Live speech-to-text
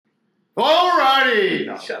Alrighty!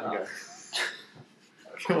 No, Shut up.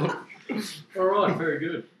 All right, very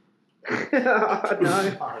good.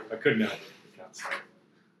 No. I couldn't help it. We can't say it.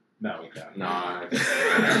 No, we can't. No.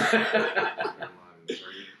 3,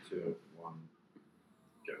 2, 1,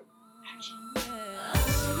 go.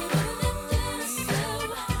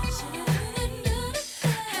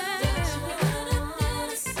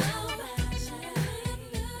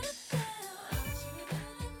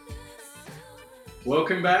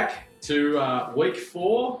 Welcome back to week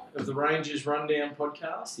 4 of the Rangers Rundown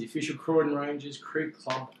podcast, the official Croydon Rangers Cricket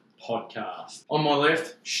Club podcast. On my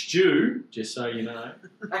left, Stu, just so you know.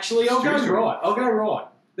 Actually, I'll go right.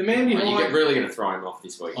 The man behind... You're really going to throw him off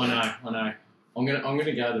this week. I know. I'm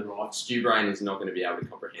gonna go the right. Stu Brain is not going to be able to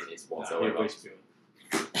comprehend this whatsoever. No,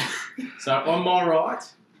 so on my right,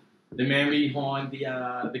 the man behind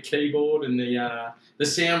the keyboard and the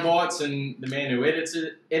sound bites and the man who edits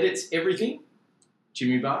everything,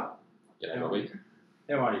 Jimmy Barr. G'day, Bobby.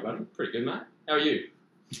 How are you, buddy? Pretty good, mate. How are you?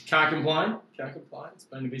 Can't complain. It's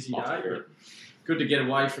been a busy day. But good to get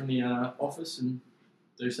away from the office and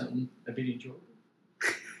do something a bit enjoyable.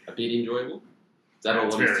 A bit enjoyable? Is that all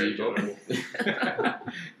what is to you, Bob?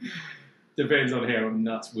 Depends on how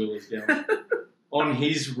nuts Will is going. On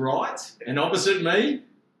his right and opposite me,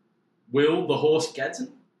 Will the Horse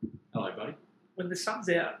Gadsden. Hello, buddy. When the sun's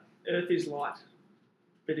out, Earth is light,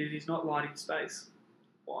 but it is not light in space.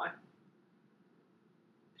 Why?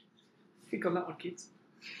 Think on that one, kids.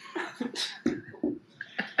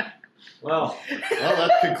 Well,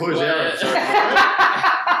 that concludes our episode.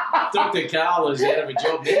 Dr. Carl is out of a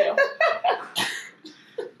job now.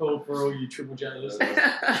 For all you Triple J listeners.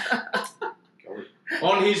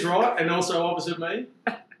 On his right and also opposite me,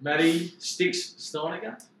 Matty Sticks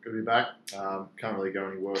Steiniger. Good to be back. Can't really go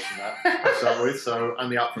any worse than that to start with, so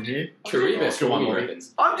only up from here. Career best Still one one, more.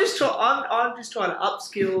 reckons. I'm just trying to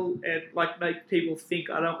upskill and make people think.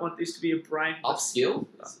 I don't want this to be a brain. Upskill?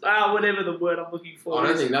 Whatever the word I'm looking for. I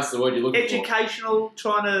don't think that's the word you're looking for. Educational,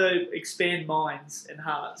 trying to expand minds and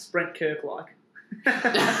hearts. Brent Kirk like.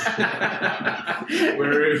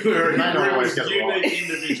 We're May not always get it right. unique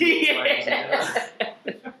individuals, ladies and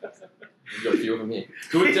gentlemen. You've got a few of them here.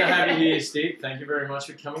 Good to have you here, Steve. Thank you very much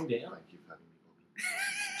for coming down. Thank you for having me,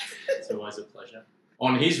 Bobby. It's always a pleasure.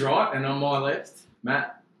 On his right and on my left,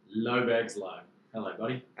 Matt Lowbags Low. Hello,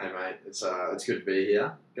 buddy. Hey mate, it's good to be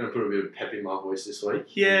here. Going to put a bit of pep in my voice this week.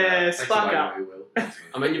 Yeah, Thanks for spark letting up. me, Will.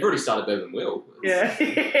 I mean, you've already started better than Will. Yeah.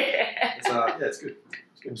 It's good.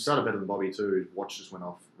 It started better than Bobby too, whose watch just went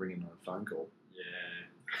off ringing on a phone call.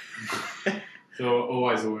 Yeah. So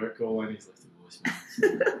always a work call and he's left a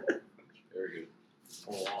voicemail. Very good.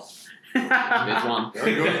 All right. There's one.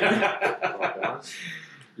 Very good. Right, guys.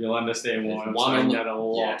 You'll understand why There's I'm one saying on the- that a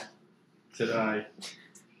lot Yeah. today.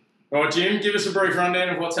 All right, Jim, give us a brief rundown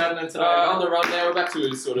of what's happening today. On the run now, we're back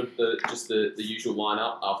to sort of the usual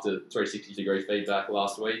lineup after 360-degree feedback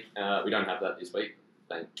last week. We don't have that this week.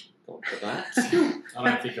 Thank God for that. I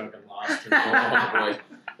don't think I can last too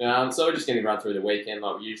long. So we're just going to run through the weekend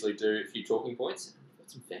like we usually do. A few talking points. Got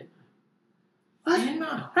some fan mail.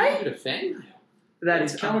 A Hey, bit of fan mail. that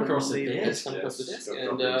is Come across the unbelievable. It's come across the desk, Got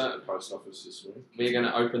and dropped into the post office this week. we're going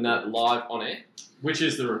to open that live on air. Which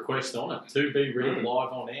is the request on it, to be read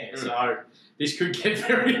live on air. So this could get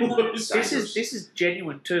very loose. This is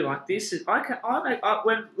genuine too. Like this is when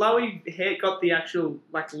Lowy got the actual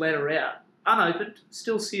letter out, unopened,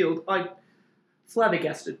 still sealed.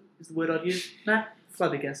 Flabbergasted is the word I'd use. No,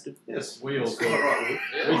 flabbergasted. Yes, we all Quite right,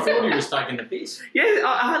 Will. we thought he was taking the piss. Yeah,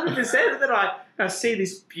 100%. And then I see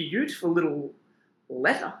this beautiful little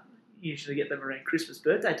letter. Usually get them around Christmas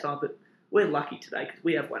birthday time, but we're lucky today because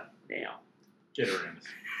we have one now. Get around us.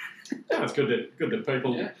 It's good that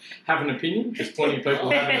people have an opinion. There's plenty of people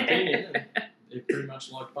have an opinion. And they're pretty much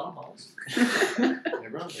like bumholes.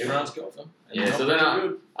 Everyone's got them. And Yeah, they're so not then very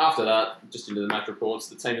good. after that, just into the match reports,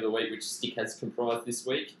 the team of the week, which Stick has comprised this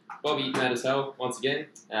week. Bobby, mad as hell, once again.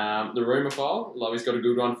 The rumour file, Lowy's got a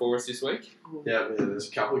good one for us this week. Yeah, there's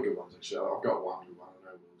a couple of good ones actually. I've got one good one. I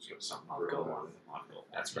know Will's got something. I've real got about one. it.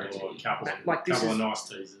 That's great to Or hear. a couple This of is nice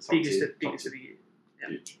teasers. biggest of the year.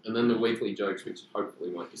 And then the weekly jokes, which hopefully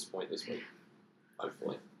won't disappoint this week.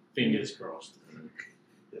 Hopefully. Fingers crossed.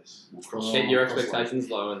 Yes. We'll cross Keep your cross expectations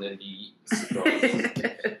low and then be surprised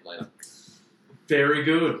later. Very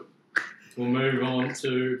good. We'll move on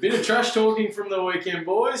to a bit of trash talking from the weekend,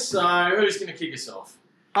 boys. So who's going to kick us off?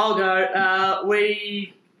 I'll go.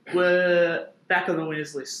 We were back on the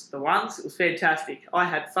winners list. The ones, it was fantastic. I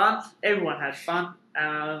had fun. Everyone had fun.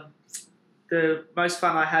 The most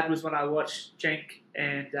fun I had was when I watched Jenk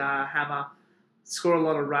and Hammer score a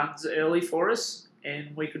lot of runs early for us,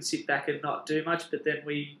 and we could sit back and not do much. But then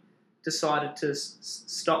we decided to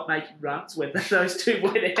stop making runs when those two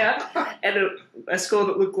went out, and a score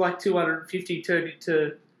that looked like 250 turned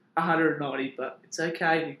into 190. But it's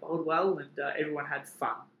okay. We bowled well, and everyone had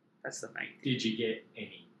fun. That's the main thing. Did you get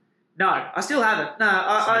any? No, I still haven't.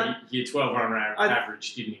 No, So your 12 run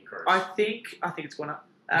average didn't increase. I think it's gone up.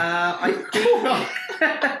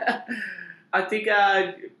 I think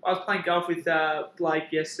I was playing golf with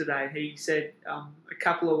Blake yesterday, and he said a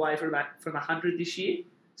couple away from 100 this year.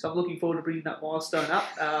 So I'm looking forward to bringing that milestone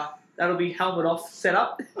up. That'll be helmet off set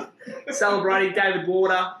up, celebrating David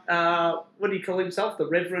Warner. What do you call himself? The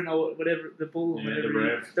Reverend or whatever, the Bull or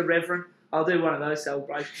whatever. The Reverend. I'll do one of those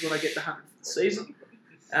celebrations when I get the 100th season.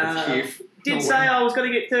 Did say I was going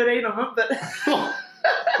to get 13 of them, but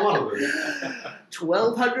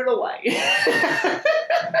 1,200 away.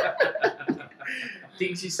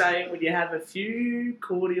 Things you say when you have a few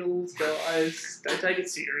cordials, guys. Don't take it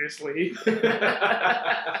seriously.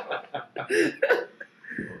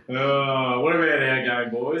 What about our game,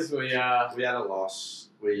 boys? We had a loss.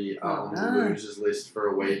 We are on the losers list for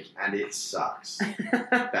a week, and it sucks.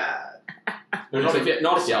 Bad. Not if you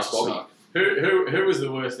ask Bobby. Who was the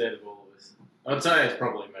worst out of all of us? I'd say it's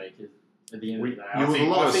probably me, because at the end of the day, You were the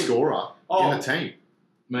lowest scorer in the team.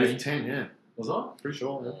 Me? With 10, yeah. Was I? Pretty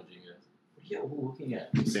sure. Oh, jingo. What are you all looking at?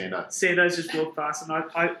 Sando's just walked past,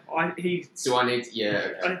 and he. Do I need to?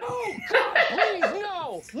 Yeah. Okay. Please,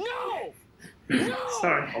 no!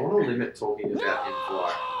 Sorry. I want to limit talking about him for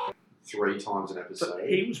like 3 times an episode. But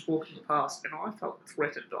he was walking past, and I felt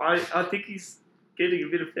threatened. I think he's getting a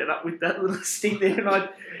bit fed up with that little sting there, and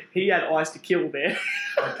he had eyes to kill there.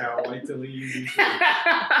 I can't wait till he uses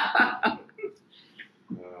it.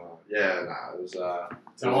 It was.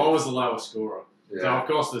 So I was the lowest scorer. Yeah. So it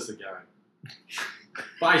cost us the game.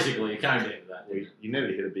 Basically, it came down to that. You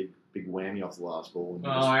nearly hit a big whammy off the last ball. And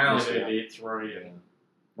I only did hit 3, and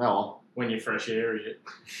well, when you're fresh air, it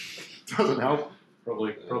doesn't help.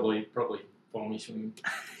 probably find me swimming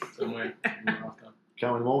somewhere in the after.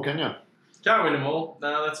 Can't win them all, can you? Can't win them all.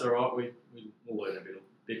 No, that's all right. We'll learn a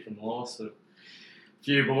bit from the loss. So a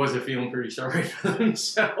few boys are feeling pretty sorry for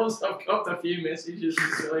themselves. I've got a few messages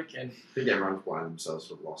this week, and I think everyone's blamed themselves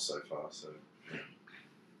for the loss so far, so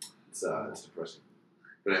it's depressing.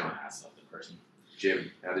 But anyway, it's not depressing.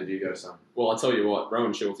 Jim, how did you go, son? Well, I'll tell you what.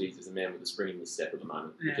 Rowan Schultes is a man with a spring in his step at the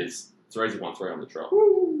moment Yeah. because Threes have won 3 on the trot.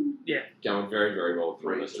 Yeah. Going very, very well.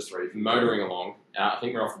 Just three. Motoring along. I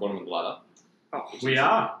think we're off the bottom of the ladder. Oh, We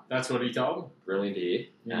are. That's what he told me. Brilliant to hear.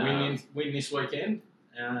 Win this weekend.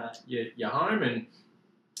 You're home, and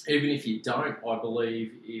even if you don't, I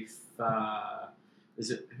believe if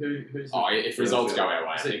is it who's If results go our way,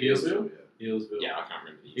 I Is it think Hillsville? Yeah. Hillsville. Yeah, I can't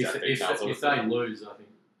remember the If exact details. if they lose, I think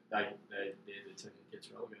they're the team that gets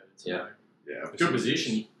relegated. So Yeah. Yeah. good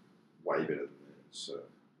position. Way better than that. So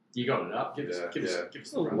You got it up. Give us the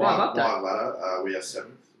Oh, run. wow. Love that. live ladder. We are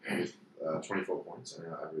 7th with 24 points, and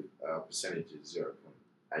our average percentage is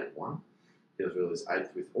 0.81. Hillsville is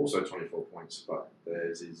 8th with also 24 points, but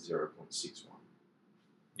theirs is 0.61.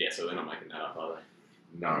 Yeah, so they're not making that up, are they?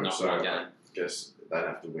 No, Not so one game. I guess they'd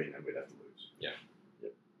have to win and we'd have to lose.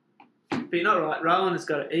 But you're not right. Rowan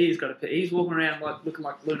he's walking around looking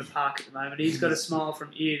like Luna Park at the moment. He's got a smile from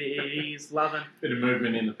ear to ear. He's loving. Bit of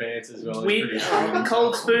movement in the pants as well.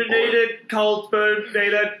 Cold spoon needed.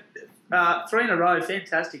 3 in a row,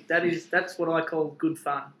 fantastic. That's what I call good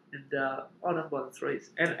fun. And I don't buy the 3s.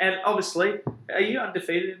 And obviously, are you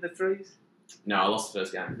undefeated in the 3s? No, I lost the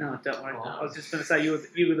first game. No, don't worry. Oh. I was just going to say you were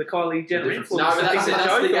the Kylie Jenner influence. No, but that's the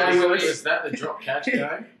game. Is that the drop catch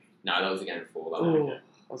game? No, that was the game before. That Oh, one.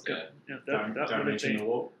 I was good. Yeah, Don't mention the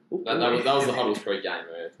walk. That was the Huddles Creek game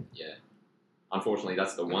where, yeah. Unfortunately,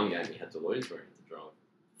 that's the one game he had to lose where he had to drive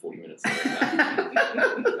 40 minutes there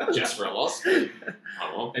and back just for a loss. Oh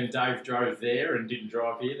well. And Dave drove there and didn't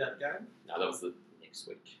drive here that game. No, that was the next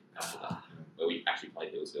week after that, where we actually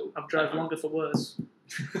played Hillsville. I've drove longer for worse.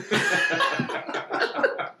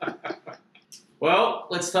 Well,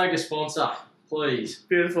 let's take a sponsor, please.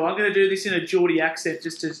 Beautiful. I'm going to do this in a Geordie accent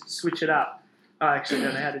just to switch it up. I actually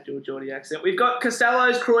don't know how to do a Geordie accent. We've got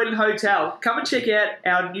Costello's Croydon Hotel. Come and check out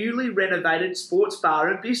our newly renovated sports bar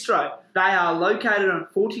and bistro. They are located on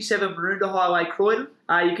 47 Maroondah Highway, Croydon.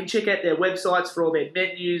 You can check out their websites for all their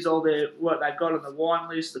menus, what they've got on the wine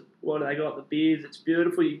list, what they got on the beers. It's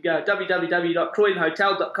beautiful. You can go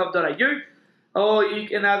www.croydonhotel.com.au, or you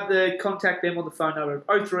can contact them on the phone number of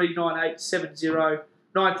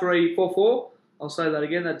 0398709344. I'll say that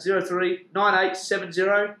again. That's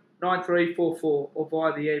 0398709344, or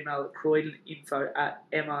via the email at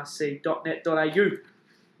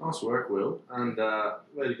croydоninfo@mrc.net.au. Nice work, Will. And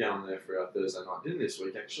where to go on there for our Thursday night dinner this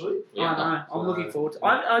week, actually? I know. I'm looking forward to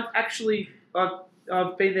it.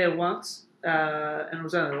 I've been there once, and it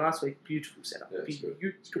was only last week. Beautiful setup. Yeah, it's good.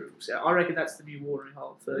 Beautiful setup. I reckon that's the new watering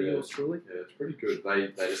hole for Yeah. yours truly. Yeah, it's pretty good. They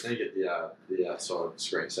just need to get the outside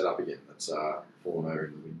screen set up again. That's fallen over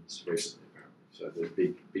in the winds recently, apparently. So there's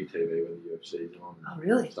big TV when the UFC is on. Oh,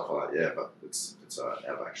 really? Stuff like that. Yeah, but it's out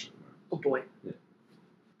of action at the moment. Oh boy.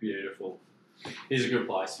 Beautiful. Here's a good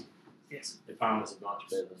place. Yes. The Palmers are much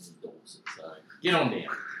better than the Dorset, so get on down.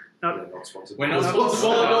 Nope. Yeah, not sponsored. We're not sponsored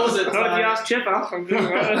by the Dorset. Not if you ask Chipper. I'm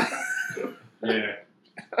good. Yeah,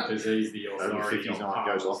 because he's the Over authority 50s on night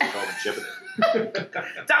goes Palmers. off the Golden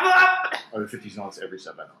Shepherd. Double up! Over 50s nights every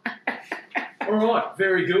Saturday night. All right,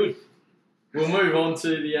 very good. We'll move on to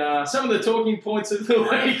the some of the talking points of the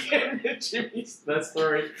week. Jimmy's, that's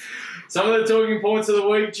 3. Some of the talking points of the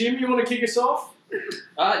week. Jim, you want to kick us off?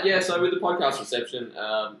 So with the podcast reception,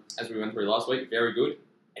 as we went through last week, very good.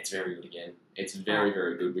 It's very good again. It's very,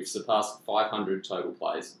 very good. We've surpassed 500 total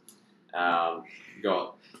plays.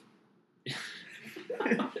 Got...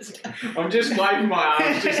 I'm just waving my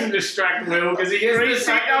arms just to distract Will because he gets the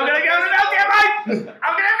sack. I'm going to go to the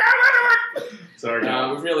I'm going to go. Sorry,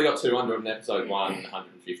 we've really got 200 on episode 1 and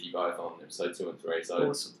 150 both on episode 2 and 3. So Awesome.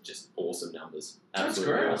 it's just awesome numbers. That's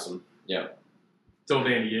Absolutely great. awesome. Yeah. It's all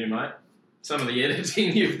down to you, mate. Some of the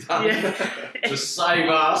editing you've done Yeah. to save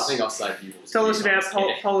I us. think I've saved you all. Tell us about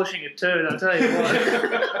Yeah. polishing it too, I'll tell you what.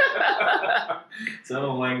 Some of the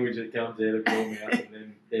language that comes out of your mouth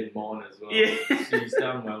and then mine as well. Yeah. She's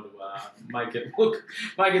done well to make it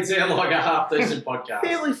sound like a half decent podcast.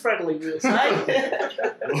 Fairly friendly, we'll say.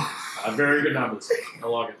 Very good numbers. I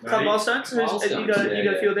like it. Some Matty. milestones. You got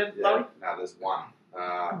a few of them, Yeah. Chloe? No, there's one.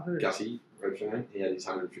 who? Gussie Redfern. He had his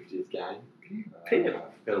 150th game. Peter.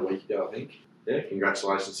 About a week ago, I think. Yeah,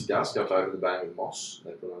 congratulations to Gus. Got to open the bang with Moss.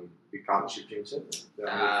 They put on a big partnership, Jim said.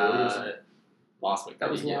 Last week. That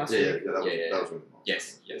was yeah. last Yeah, week. that was with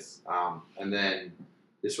Moss. Yes. And then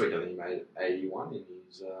this week, I think he made 81 in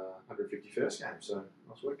his 151st game. So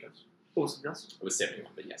nice work, Gus. Awesome, Gus. It was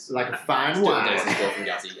 71, but yes. Like a fine Still a wine. decent score from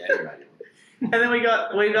Gussie, yeah. He made it. And then we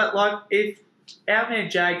got like if our man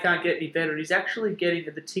Jay can't get any better, he's actually getting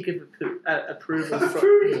the tick of approval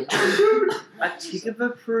from a tick of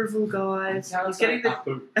approval, guys. He's getting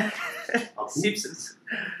the Simpsons.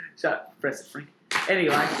 Shut up, press it, Frank.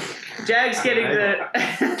 Anyway, Jag's getting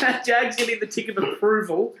the tick of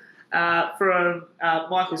approval from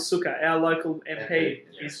Michael Sukker, our local MP,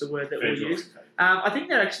 is the word that we use. I think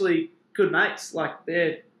they're actually good mates. Like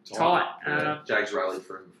they're tight. Jag's rallied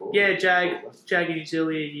for him before. Yeah, Jag in his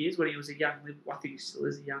earlier years when he was a young Liberal. I think he still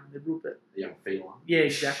is a young Liberal, but The young feline. yeah,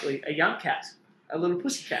 exactly. A young cat. A little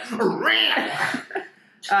pussy cat.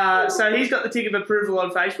 So he's got the tick of approval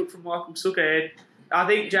on Facebook from Michael Sukker, and I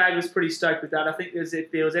think Jag was pretty stoked with that. I think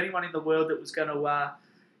if there was anyone in the world that was going to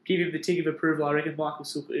give him the tick of approval, I reckon Michael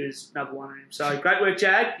Sukker is number one on him. So great work,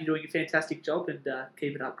 Jag. You're doing a fantastic job, and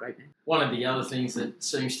keep it up, great man. One of the other things that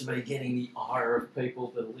seems to be getting the ire of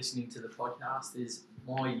people that are listening to the podcast is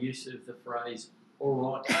my use of the phrase, all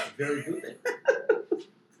right, very good then.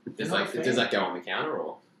 Does that go on the counter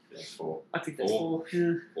or That's 4. I think that's 4.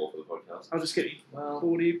 4 for the podcast? I'll just get you Well,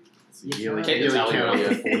 40. You Keep your tally count going. up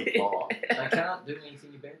to 45. they can't do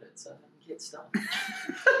anything about it, so they can get stuff.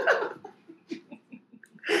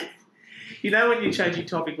 You know when you're changing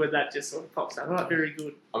topic when that just sort of pops up. Right, very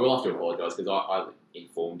good. I will have to apologise because I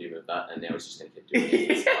informed him of that and now he's just going to keep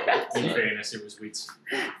doing it. In So, fairness, it was wits.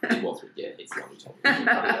 it was, yeah, it's the only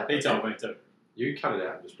topic. He told me to. You cut it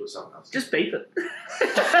out and just put something else. Just beep it.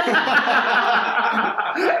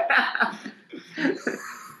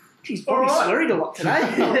 He's probably All right. slurring a lot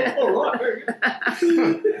today. All right, very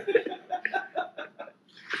good.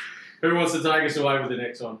 Who wants to take us away with the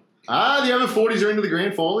next one? The over 40s are into the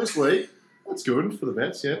grand final this week. That's good for the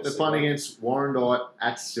vets, yeah. They're playing against Warrandyte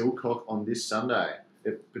at Silcock on this Sunday.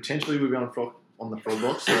 It potentially will be on the Frog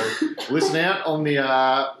Box, so listen out on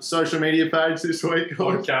the social media page this week, guys.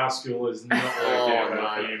 Podcast school is not working out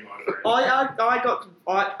well for you, my friend.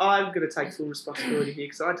 I'm going to take full responsibility here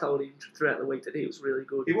because I told him throughout the week that he was really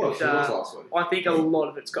good. He was And, last week. I think a lot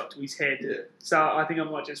of it's got to his head. Yeah. So I think I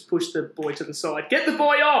might just push the boy to the side. Get the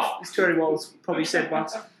boy off! As Terry Wallace probably said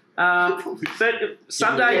once. But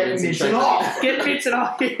Sunday... Get Vincent off! Get Vincent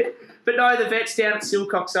off! But no, the vet's down at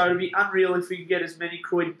Silcock, so it'd be unreal if we could get as many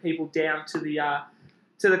Croydon people down to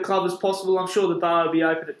the club as possible. I'm sure the bar will be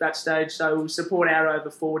open at that stage, so we'll support our over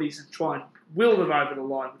 40s and try and will them over the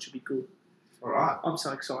line, which would be good. All right. I'm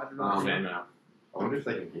so excited. No. I wonder if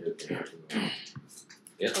they can hear it.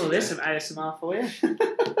 Yeah, Oh, there's some ASMR for you. Hang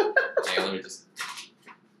on, let me just...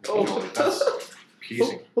 Oh, That's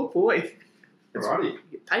confusing. Oh boy. Alrighty.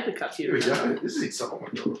 Get paper cuts Here here. we go. This is exciting. Oh my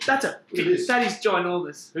god. That's Look at this. that is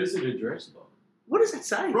ginormous. Who's it addressed by? What does that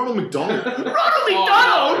say? Ronald McDonald. Ronald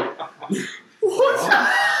McDonald? What's that?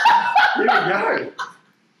 Here we go.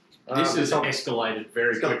 This has top- escalated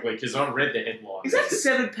very quickly because I read the headline. Is that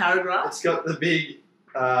 7 paragraphs? It's got the big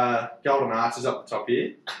golden arches up the top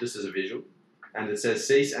here, just as a visual. And it says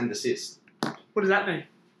cease and desist. What does that mean?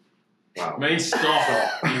 Wow. Means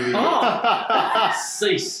stop. Oh.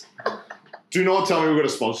 Cease. Do not tell me we've got a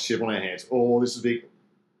sponsorship on our hands. Oh, this is big.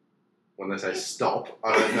 When they say stop,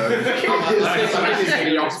 I don't know.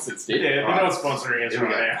 The opposites did. Yeah, they're not sponsoring us Here we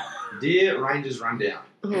right go. now. Dear Rangers Rundown.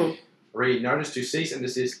 Oh. Read notice to cease and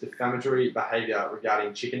desist defamatory behaviour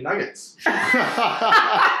regarding chicken nuggets.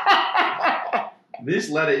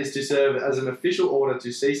 This letter is to serve as an official order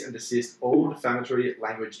to cease and desist all defamatory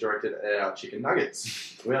language directed at our chicken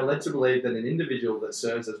nuggets. We are led to believe that an individual that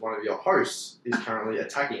serves as one of your hosts is currently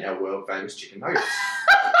attacking our world famous chicken nuggets.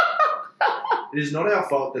 It is not our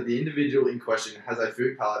fault that the individual in question has a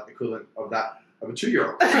food palate equivalent of that of a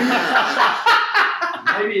 2-year-old.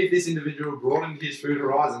 Maybe if this individual broadened his food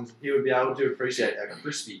horizons, he would be able to appreciate our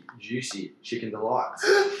crispy, juicy chicken delights.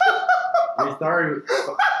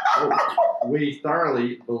 We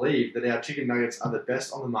thoroughly believe that our chicken nuggets are the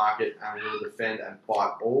best on the market and will defend and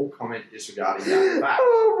fight all comment disregarding that fact.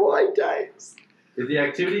 Oh, my days. If the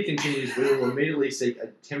activity continues, we will immediately seek a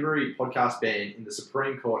temporary podcast ban in the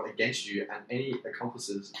Supreme Court against you and any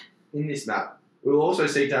accomplices in this matter. We will also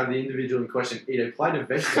seek to have the individual in question eat a plate of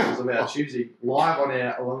vegetables of our choosing live on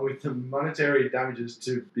air, along with the monetary damages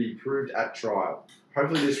to be proved at trial.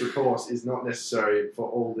 Hopefully this recourse is not necessary for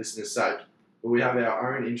all listeners' sake, but we have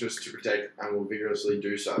our own interests to protect and will vigorously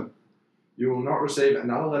do so. You will not receive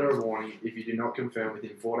another letter of warning if you do not confirm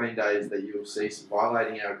within 14 days that you will cease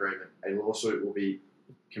violating our agreement. A lawsuit will be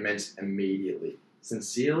commenced immediately.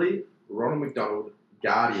 Sincerely, Ronald McDonald,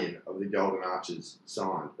 Guardian of the Golden Arches,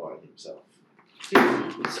 signed by himself.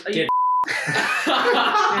 Are you...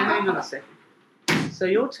 Now, hang on a second. So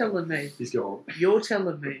you're telling me He's gone.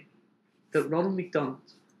 that Ronald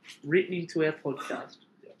McDonald's written into our podcast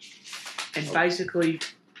and basically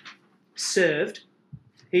served,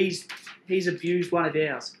 he's abused one of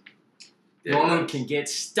ours. Ronald can get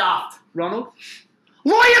stuffed. Ronald?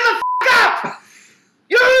 Lawyer the f*** up!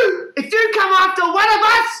 You! If you come after one of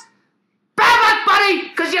us, bad luck, buddy,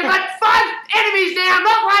 because you've got 5 enemies now,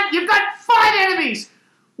 not one, you've got 5 enemies.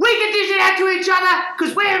 We can dish it out to each other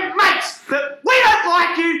because we're mates, but we don't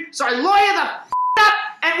like you, so lawyer the f*** up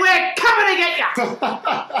and we're coming to get you.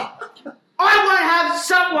 I won't have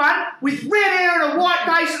someone with red hair and a white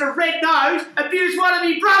face and a red nose abuse one of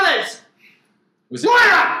me brothers.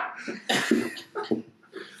 Lawyer up!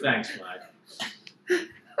 Thanks, mate.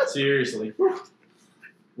 Seriously.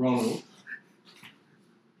 Ronald,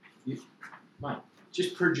 mate,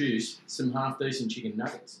 just produce some half-decent chicken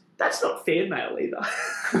nuggets. That's not fan mail either.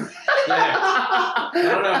 Yeah. I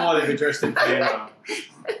don't know why they've addressed it there.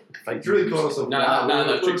 It's really caught us off guard.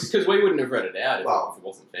 No, because we wouldn't have read it out if it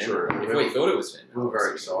wasn't fan. True. If we thought it was fan. We were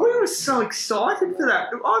very excited. We were so excited for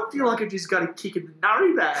that. I feel like I just got a kick in the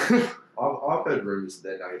nurry bag. I've heard rumours that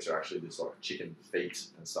their nuggets are actually just like chicken feet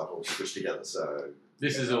and stuff all squished together, so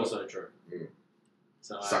This is also true. Mm.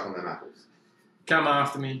 So, suck on them apples. come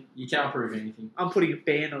after me. You can't prove anything. I'm putting a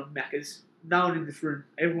ban on Macca's. No one in this room.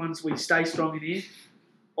 We stay strong in here.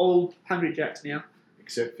 All Hungry Jacks now.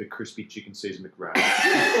 Except for crispy chicken Caesar McRae.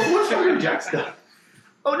 What's Hungry Jack's done?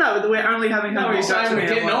 Oh no, we're only having No, Hungry he's Jacks saying we're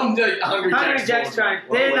now. getting on to Hungry Hungry Jack's. Jack's more. train.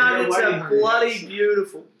 Well, Their when you're nuggets waiting are Hungry bloody Jacks.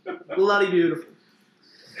 beautiful. Bloody beautiful.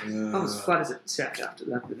 I'm as flat as a sack after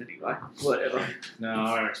that, but anyway, whatever. No,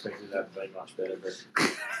 I expected that to be much better, but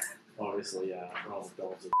obviously, Ronald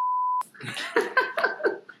McDonald's.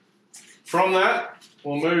 From that,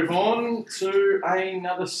 we'll move on to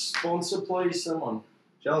another sponsor, please, someone.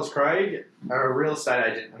 Giles Craig are a real estate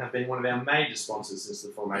agent and have been one of our major sponsors since the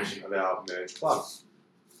formation of our merged club.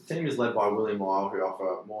 The team is led by William Lyle, who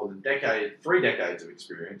offer more than 3 decades of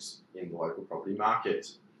experience in the local property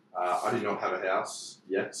market. I do not have a house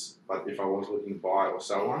yet, but if I was looking to buy or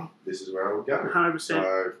sell one, this is where I would go. 100%.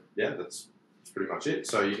 So, yeah, that's pretty much it.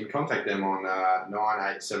 So you can contact them on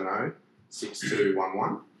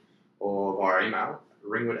 9870-6211 or via email,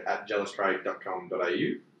 ringwood@jealouscraig.com.au,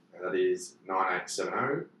 and that is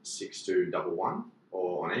 9870-6211,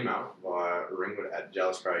 or on email via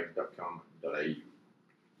ringwood@jealouscraig.com.au.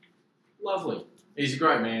 Lovely. He's a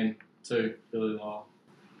great man, too, Billy Lyle.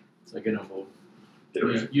 So get on board.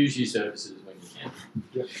 Yeah. Use your services when you can.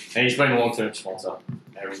 Yep. And he's been a long-term sponsor.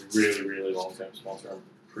 A really, really long-term sponsor. I'm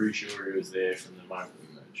pretty sure he was there from the moment we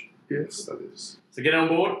merged. Yes, that is. So get on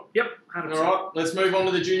board. Yep, All 100%. right, let's move on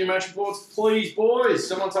to the junior match reports. Please, boys,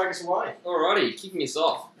 someone take us away. Alrighty, kicking us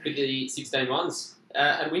off with the 16 ones.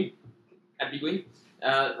 Had a win. Had a big win.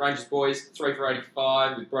 Rangers boys, 3 for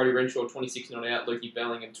 85 with Brodie Renshaw 26 not out, Lukey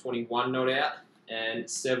Bellingham 21 not out, and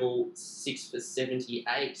Seville 6 for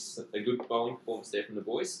 78. So a good bowling performance there from the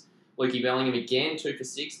boys. Lukey Bellingham again 2 for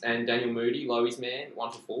 6, and Daniel Moody, Lowy's man,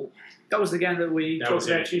 1 for 4. That was the game that we That talked was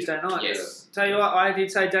about it. Tuesday night. Yes. Tell you what, I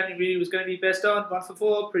did say Daniel Moody was going to be best on, 1 for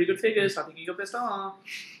 4, pretty good figures. I think he got best on.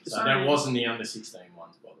 Just So saying. that wasn't the under 16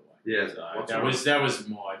 ones, by the way. Yeah, So what's that wrong? was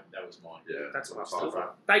mine. Yeah, That's what I thought.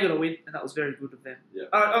 thought. They got a win, and that was very good of them. Yeah.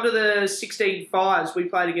 On to the 16 fives, we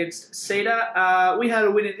played against Cedar. We had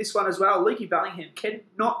a win in this one as well. Lukey Bellingham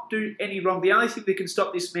cannot do any wrong. The only thing that can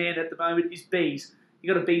stop this man at the moment is bees.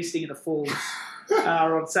 You got a bee sting in the falls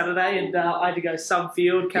on Saturday, and I had to go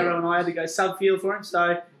subfield. Caro and I had to go subfield for him.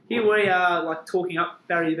 So here we are, like talking up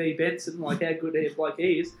Barry B. Benson, like how good a bloke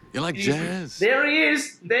he is. You like jazz? There he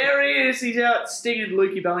is. There he is. He's out stinging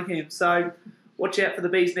Lukey Bellingham. So watch out for the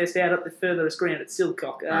bee's nest out at the furthest ground at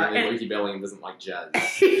Silcock. Apparently, Lukey Bellingham doesn't like jazz.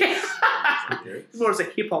 He's more as a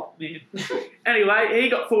hip hop man. Anyway, he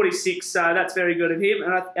got 46, so that's very good of him.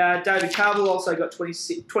 And David Carville also got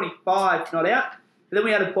 25 not out. And then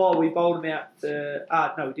we had a bowl. We bowled him out.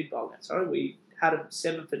 No, we did bowl him out. Sorry, we had him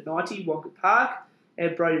 7 for 90, Wonka Park,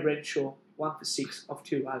 and Brodie Renshaw 1 for 6 off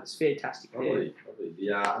 2 overs. Fantastic there. Probably.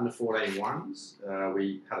 The under 14 ones,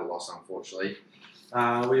 we had a loss, unfortunately.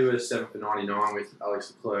 We were 7 for 99 with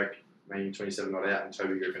Alex Leclerc making 27 not out and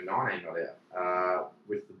Toby Griffin 19 not out.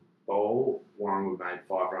 With the bowl, Warren would made 5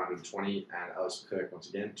 for 120 and Alex Leclerc once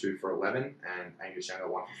again 2 for 11 and Angus Younger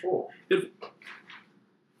 1 for 4.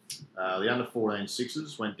 The under 14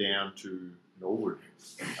 sixes went down to Norwood.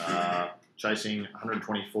 Chasing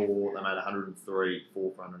 124, they made 103,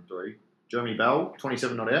 4 for 103. Jeremy Bell,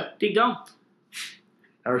 27 not out. Ding dong.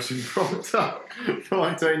 Harrison Proctor,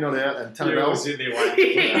 19 not out. And Tanner Bell, in there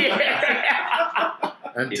waiting.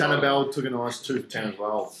 and Tanner Bell took a nice 2 for 10 as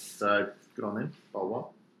well. So good on them. Oh,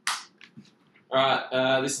 well.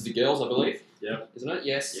 Alright, this is the girls, I believe. Yep. Isn't it?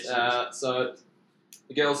 Yes. Yes, it is. So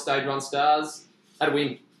the girls stage 1 stars. Had a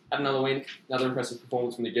win. Had another win. Another impressive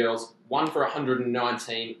performance from the girls. 1 for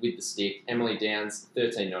 119 with the stick. Emily Downs,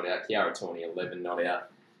 13 not out. Kiara Tawney, 11 not out.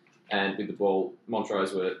 And with the ball,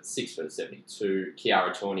 Montrose were 6 for 72.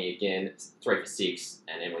 Kiara Tawney again, 3 for 6.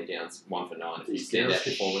 And Emily Downs, 1 for 9. A few These standout girls-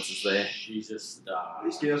 performances there. She's a star.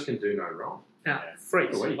 These girls can do no wrong. No,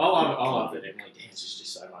 freaks. Good I love that Emily Dance is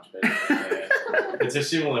just so much better. It's a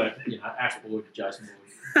similar, Ash Boyd, Jason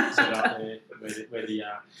Boyd set up there, where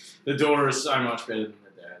the daughter is so much better than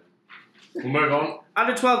the dad. We'll move on.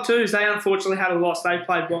 Under 12 twos, they unfortunately had a loss. They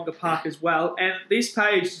played Wonga Park as well. And this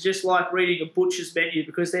page is just like reading a butcher's menu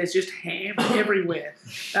because there's just ham everywhere.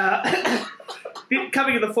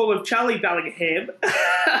 Coming in the form of Charlie Bellingham. The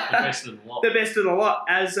best of the lot. The best of the lot,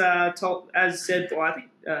 as said by, I think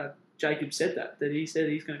Jacob said that he said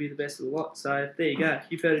he's going to be the best of the lot. So there you go.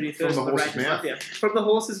 You've heard it here first. From the on horse's Rangers mouth. Rundown. From the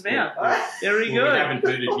horse's mouth. Very Well, we good. haven't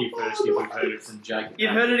heard it here first. If we've heard it from Jacob.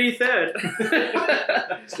 You've heard it here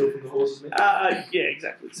third. Still from the horse's mouth. Yeah,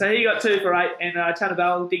 exactly. So he got 2 for 8, and Tanner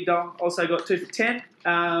Bell, Ding Dong, also got 2 for 10.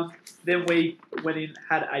 Then we went in,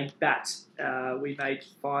 had a bat. We made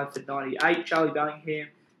 5 for 98. Charlie Bellingham,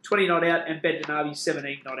 20 not out, and Ben Denavi,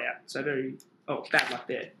 17 not out. So bad luck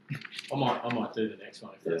there. I might do the next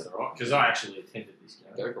one if that's all right, because I actually attended this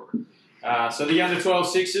game. Go for it. So the under 12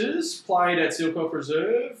 Sixers played at Silcock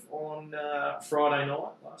Reserve on Friday night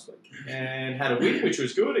last week and had a win, which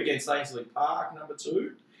was good, against Ainsley Park, number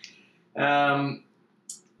 2.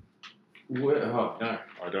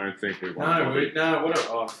 I don't think we won.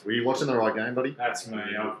 Were you watching the right game, buddy? That's me.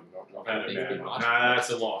 I've had a bad one. No, that's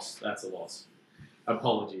a loss. That's a loss.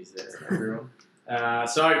 Apologies there, everyone.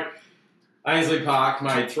 So Ainsley Park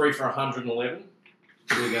made 3 for 111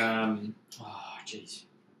 with I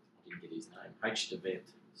didn't get his name. H. DeVent.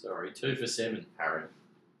 Sorry, 2 for 7. Harry.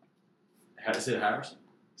 How is it, Harrison?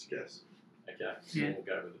 It's a guess. Okay, Yeah. we'll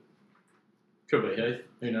go with it. Could be Heath.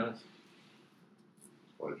 Who knows?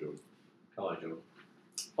 By Jordan. Hello, Jordan.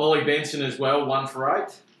 Ollie Benson as well, 1 for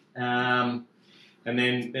 8. And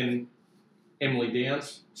then Emily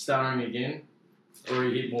Downs, starring again.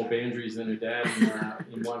 Already hit more boundaries than her dad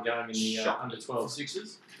in one game in the under 12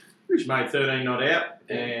 Sixers. She made 13 not out,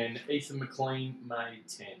 and Ethan McLean made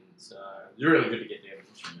 10. So it's really good to get down to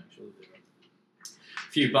Richmond, actually.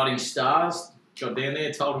 A few budding stars got down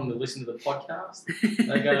there, told them to listen to the podcast.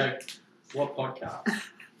 They go, what podcast?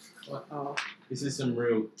 Oh, This is some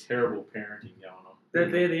real terrible parenting going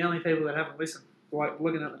on. they're the only people that haven't listened. Like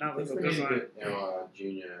looking at the numbers, We it need doesn't to matter. get our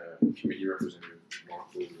junior committee representative,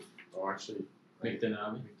 Michael, Oh, actually, Mick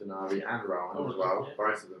Denarby. Denavi and Rowan Oh, as well, yeah.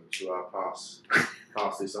 both of them to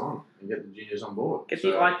pass this on and get the juniors on board. Get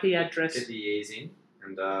So, the IP address. get the ears in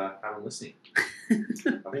and have them listening. I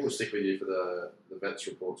think we'll stick with you for the vets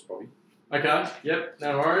reports, probably. Okay, yep,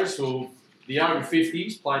 no worries. Well, the over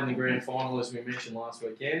 50s played in the grand final, as we mentioned last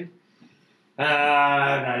weekend. They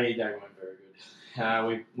weren't very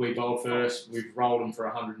good. We bowled first. We've rolled them for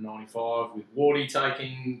 195, with Wardy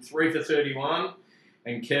taking 3 for 31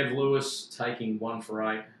 and Kev Lewis taking 1 for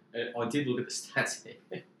 8. I did look at the stats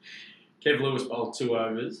here. Kev Lewis bowled 2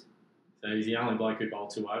 overs, so he's the only bloke who bowled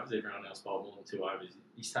 2 overs. Everyone else bowled more than 2 overs.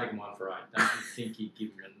 He's taken 1 for 8. Don't you think he'd give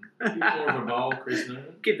him a bit more of a bowl, Chris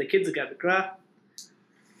Noonan? Give the kids a go, McGrath.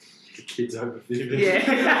 The kids over 50.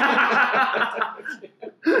 Yeah.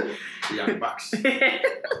 The young bucks.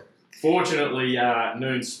 Fortunately,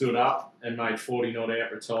 Noon stood up and made 40 not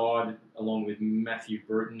out, retired, along with Matthew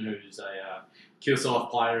Bruton, who's a Kilsyth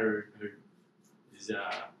player who is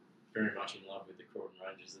very much in love with the Croydon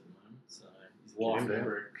Rangers at the moment. So he's a life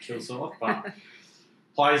member at Kilsyth, but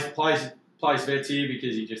plays vets here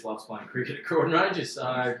because he just loves playing cricket at Croydon Rangers.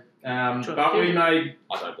 So, but we made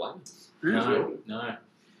I don't blame him. no.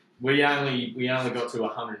 We only got to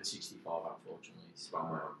 165, unfortunately. So,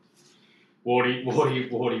 Wardy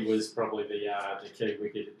was probably the key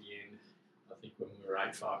wicket at the end. I think when we were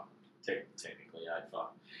 8 for, technically 8 for,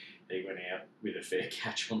 he went out with a fair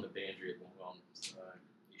catch on the boundary at long on. So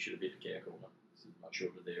he should have hit the cow corner. Much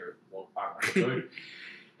over there at long part number 2.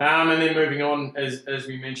 And then moving on, as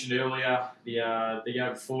we mentioned earlier, the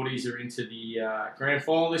over 40s are into the grand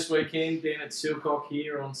final this weekend down at Silcock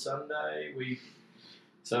here on Sunday.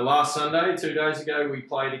 So last Sunday, 2 days ago, we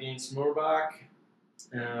played against Moorabah.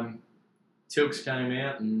 Tilks came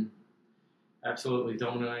out and absolutely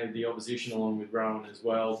dominated the opposition along with Rowan as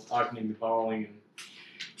well, opening the bowling and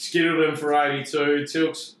skittled them for 82.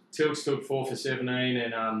 Tilks took 4 for 17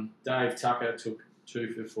 and Dave Tucker took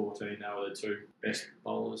 2 for 14. They were the 2 best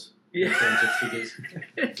bowlers in terms of figures.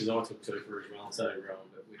 Because I took 2 for as well, and so did Rowan,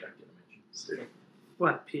 but we don't get a mention. Still.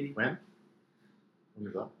 What a pity. When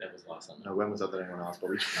was that? That was last Sunday. No, when was that anyone asked,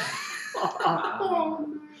 Bobby?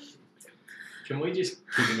 Can we just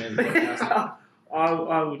keep him in the podcast?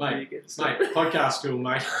 I would Mate, be against Mate, podcast school,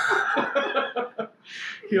 mate.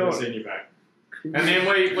 You'll send you back. it. And then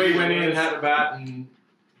we went in and had a bat, and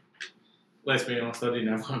let's be honest, I didn't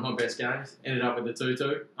have one of my best games. Ended up with the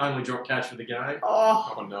 2-2. Only dropped catch for the game.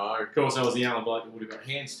 Oh. Oh no! Of course, I was the only bloke that would have got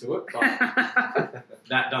hands to it, but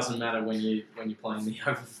that doesn't matter when you're playing the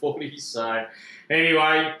over 40s. So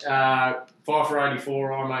anyway, 5 for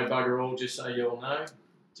 84. I made bugger all, just so you all know,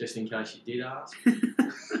 just in case you did ask.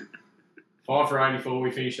 5 for 84.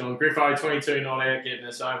 We finished on Griffo 22 not out, getting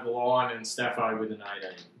us over the line, and Staffo with an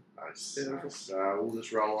 18. Nice. We'll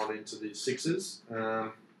just roll on into the Sixers.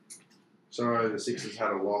 So the Sixers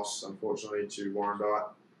had a loss, unfortunately, to Warrandyte.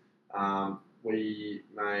 We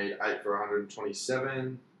made 8 for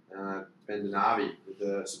 127. Ben Denavi with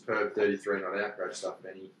a superb 33 not out. Great stuff,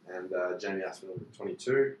 Benny. And Jamie Aspinall with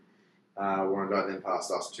 22. Warrandyte then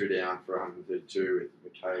passed us 2 down for 132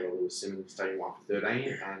 with Michaela Lewis-Simmons taking 1 for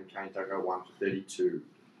 13 and Kane Tucker 1 for 32.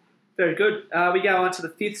 Very good. We go on to the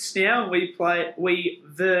 5th now. We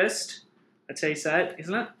versed. That's how you say it,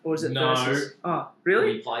 isn't it? Or is it No. versus? Oh,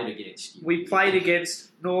 really? We played against you. We played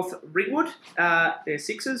against North Ringwood, their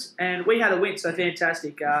Sixers, and we had a win, so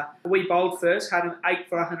fantastic. We bowled first, had an 8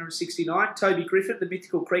 for 169. Toby Griffin, the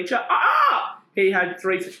mythical creature, he had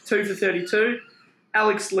 2 for 32.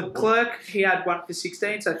 Alex Leclerc, he had 1 for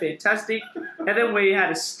 16, so fantastic. And then we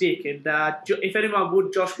had a stick, and if anyone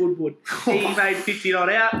would, Josh Woodward, he made 50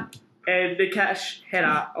 not out. And the cash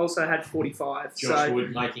header also had 45. Josh so,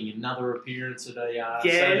 Wood making another appearance at a Yes.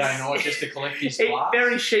 Saturday night just to collect his he, glass.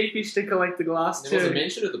 very sheepish to collect the glass There was a too.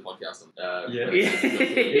 mention of the podcast. Yeah.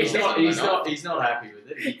 He's not happy with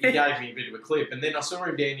it. He gave me a bit of a clip, and then I saw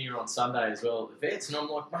him down here on Sunday as well at the vets, and I'm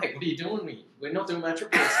like, mate, what are you doing? We're not doing match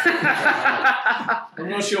reports. I'm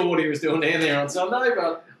not sure what he was doing down there on Sunday,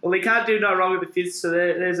 but Well, they can't do no wrong with the 5th, so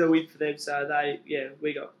there's a win for them. So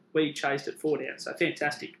we chased it 4 down. So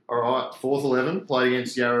fantastic. All right, 4th 11 played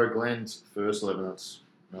against Yarra Glen's first 11. That's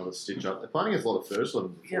another stitch up. They're playing against a lot of first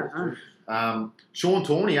 11. Yeah, I know. Sean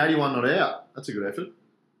Tawney, 81 not out. That's a good effort.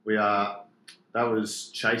 That was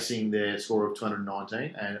chasing their score of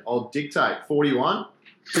 219, and I'll dictate 41.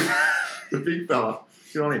 The big fella.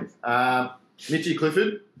 Good on him. Mitchy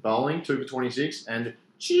Clifford bowling 2 for 26, and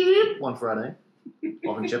Chip 1 for 18.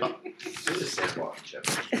 Ivan Chepper. Just a sound bite, Chep.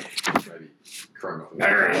 Maybe chrome up.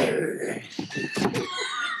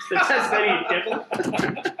 The Tasmanian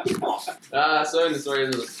Devil. So in the story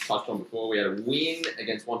that I touched on before, we had a win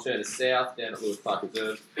against Wantirna South down at Lewis Park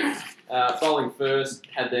Reserve. Bowling first,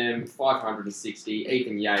 had them 560.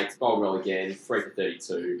 Ethan Yates bowled well again, 3 for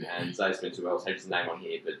 32, and Zay Spencer Wells had his name on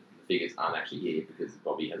here, but the figures aren't actually here because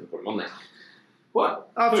Bobby hasn't put them on there. What?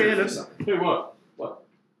 Oh, fair enough. Who what? What?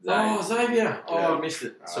 Zay. Oh, Xavier. Oh, Yeah. I missed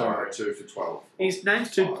it. Sorry. 2 for 12. His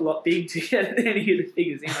name's too big to get any of the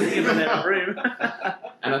figures in. I think I'm in that room.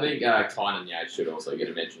 And I think Kynan Yates should also get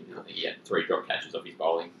a mention because I think he had 3 drop catches off his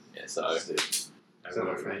bowling. Yeah, so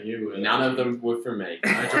none of them were from me.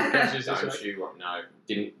 No drop catches this Don't week? you? No,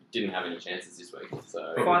 didn't have any chances this week.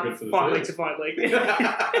 So Probably good for the Finally third. to find league.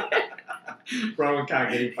 Rowan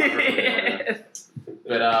can't get him far.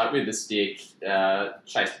 But with the stick,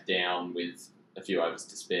 chased it down with a few overs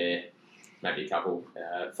to spare, maybe a couple.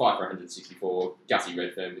 5 for 164. Gussie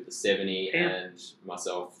Redfern with the 70, Yeah. and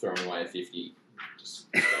myself throwing away a 50. Just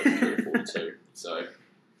over 3 to 42. So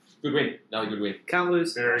good win, another good win. Can't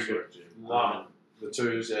lose. Very good. Love The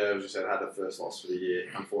twos, as you said, had the first loss for the year.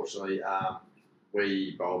 Unfortunately,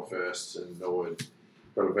 we bowled first and Norwood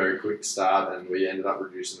got a very quick start, and we ended up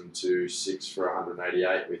reducing them to 6 for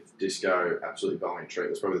 188 with Disco absolutely bowling a treat.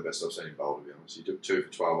 That's probably the best I've seen him bowl, to be honest. He took 2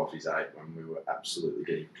 for 12 off his 8 when we were absolutely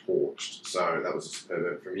getting torched. So that was a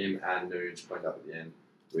superb from him, and Nunes cleaned up at the end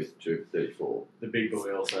with 2 for 34. The big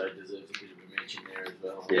boy also deserves a bit of a mention there as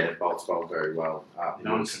well. Yeah, Bolts bowled very well.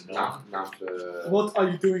 None for None for... What are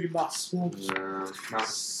you doing in my swamp?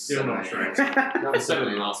 Still not sure. Number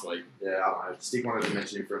 7 last week. Yeah, I don't know. Stick wanted to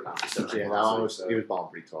mention him for a number 7. Yeah, last no, week, he was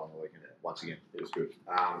bowling pretty tight on the weekend once again. it was good.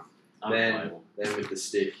 Unplayable. Then with the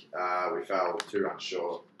stick, we fell 2 runs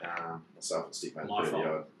short. Myself and Stick made My 30 fault.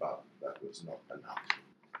 odd, but that was not enough.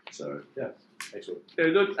 So, yeah, excellent.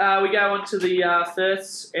 Very good. We go on to the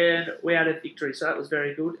firsts, and we had a victory, so that was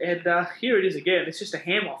very good. And here it is again. It's just a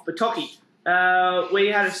ham off. But Toki, we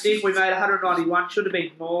had a stick. We made 191. Should have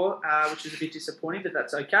been more, which is a bit disappointing, but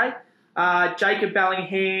that's okay. Jacob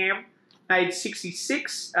Bellingham made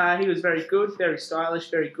 66. He was very good, very stylish,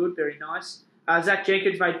 very good, very nice. Zach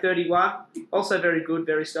Jenkins made 31. Also very good,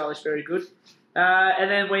 very stylish, very good.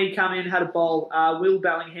 And then we come in, had a bowl. Will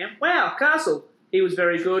Bellingham. Wow, Castle. He was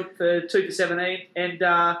very good for 2 for 17. And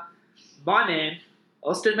my man,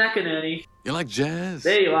 Austin McInerney. You like jazz?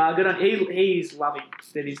 There you are. Good on. He's loving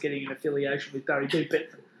that he's getting an affiliation with Barry Deep. But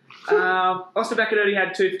Austin McInerney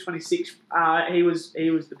had 2 for 26. He was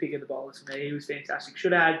the pick of the bowlers for me. He was fantastic.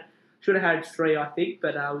 Should have had 3, I think,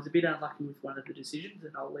 but was a bit unlucky with one of the decisions,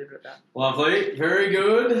 and I'll leave it at that. Lovely. Very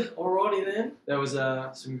good. Alrighty then. That was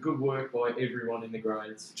some good work by everyone in the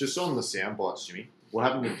grades. Just on the sound bites, Jimmy. What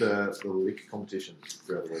happened with the lick competition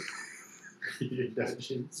throughout the week?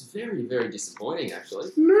 It's very, very disappointing, actually.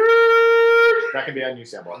 That can be our new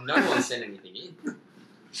sound bite. No one sent anything in.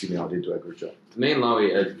 Excuse me, I did do a good job. Me and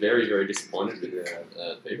Lowy are very, very disappointed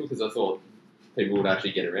with people because I thought people would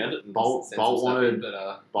actually get around it. And Bolt send some stuff wanted- in,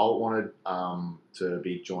 but Bolt wanted to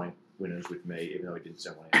be joint winners with me, even though he didn't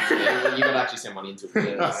send one in. yeah, you got to actually send one into it.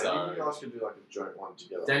 You So guys could do like a joint one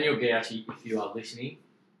together. Daniel Gauchi, if you are listening,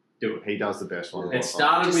 do it. He does the best one. It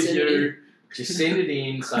started Just with send it you. Just send it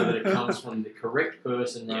in so that it comes from the correct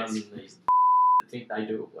person rather than these that think they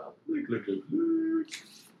do it well.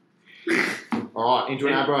 All right, into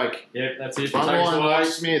an ad break. Yep, that's it. Take us Frontline away.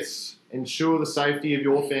 Locksmiths. Ensure the safety of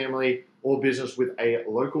your family or business with a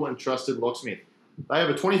local and trusted locksmith. They have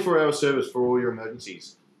a 24-hour service for all your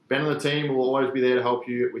emergencies. Ben and the team will always be there to help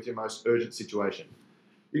you with your most urgent situation.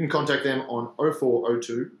 You can contact them on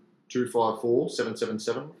 0402 254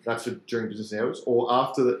 777. That's for during business hours. Or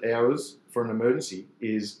after the hours for an emergency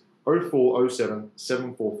is 0407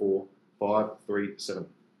 744 537.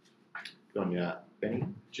 Good on you, Benny.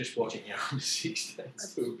 Just watching our under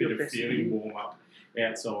 16s do a Your bit of best fielding view. warm up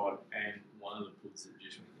outside, and one of the puts that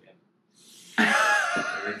just went down.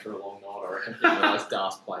 They're in for a long night, I reckon. I didn't realise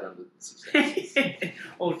Das played under 16.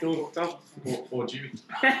 Oh, George, Or Jimmy.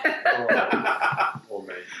 Or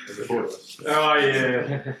me. As a Oh, journalist. Oh,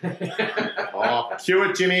 yeah. Oh, cue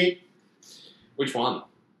it, Jimmy. Which one?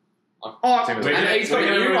 Oh, Team of the We're And gonna- he's got we're a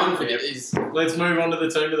gonna new move one on. for is Let's move on to the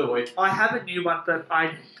team of the week. I have a new one, but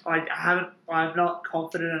I'm not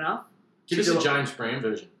confident enough. Give us a James Brown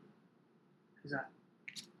version. Who's that?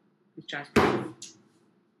 Who's James?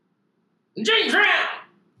 James Brown!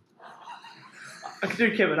 I could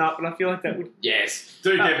do Kevin Hart, but I feel like that would. Yes.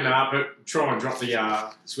 Do Kevin Hart, but try and drop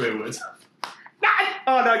the swear words.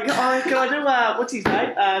 Oh no! Can I do what's his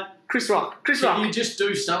name? Chris Rock. Chris Can Rock. you just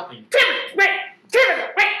do something? Tim the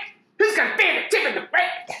Rat. Who's gonna stand it? Tim the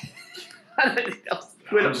Rat. I don't think else.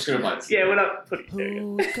 I'm just going to play this. Yeah, we're not putting it there.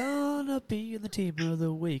 Who's gonna be in the team of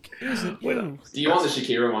the week? Is it you? Do you want the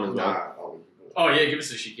Shakira one as well? Nah, Oh, yeah, give us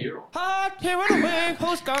a Shakira. Hot team of the week.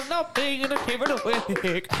 Who's gonna be in the team of the week?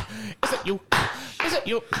 Is it you? Is it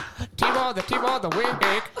you? Team of the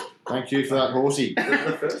week. Thank you for that, horsey.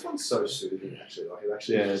 the first one's so soothing, actually. Like, it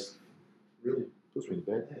actually just really Puts me to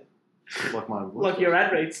bed. Like my Like your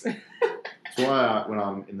ad reads. That's why when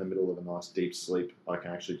I'm in the middle of a nice deep sleep, I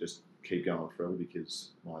can actually just keep going forever because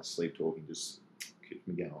my sleep talking just keeps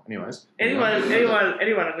me going. Anyways. Anyone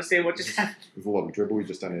understand what just happened? With a lot of dribble, we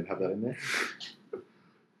just don't even have that in there.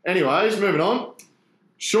 Anyways, moving on.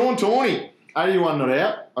 Sean Tawney, 81 not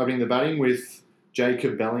out, opening the batting with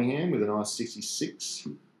Jacob Bellingham with a nice 66.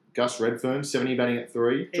 Gus Redfern, 70 batting at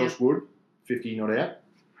 3. Yeah. Josh Wood, 50 not out.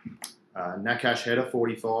 Nakash Header,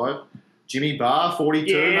 45. Jimmy Barr,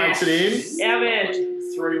 42, makes it in. Yeah,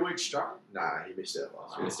 man. 3 weeks straight. Nah, he missed out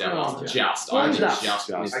last We week. missed out last Yeah. just. What I was just that? Just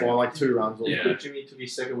missed by like 2 runs. Or Yeah. Jimmy took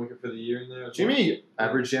his second wicket for the year in there. as well. Jimmy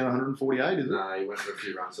averaged down 148, is it? Nah, he went for a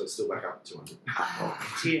few runs, so it's still back up to 200.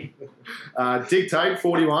 Yeah. Dictate,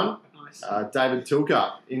 41. Nice. David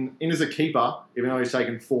Tilker in as a keeper, even though he's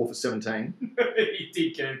taken 4 for 17. He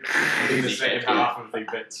did go in the second half of the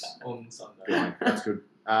bets on Sunday. Good, that's good.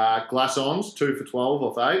 Glassons, 2 for 12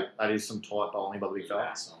 off 8. That is some tight bowling by the big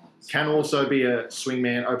fella. Can also be a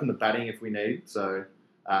swingman, open the batting if we need. So,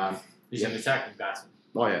 He's an attacking batsman.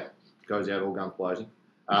 oh yeah, goes out all guns blazing.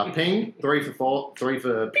 Ping, 3 for 4, 3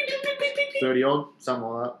 for 30 odd, something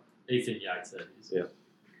like Ethan Yates, that is. Yeah.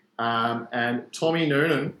 that. And Tommy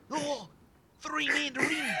Noonan, Oh, 3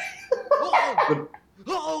 mandarins. Oh,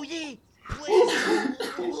 oh yeah.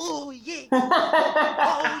 Oh yeah.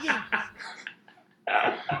 Oh yeah.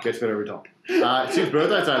 gets better every time. It's his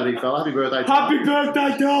birthday today, the big fella. Happy birthday, Tom. Happy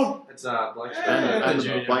birthday, Dom! It's Blake Smith. And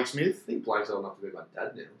Junior. Blake I Smith. think Blake's old enough to be my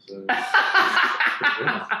dad now, so...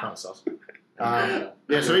 Kind of sus.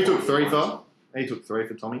 Yeah, so he took 3 for. He took 3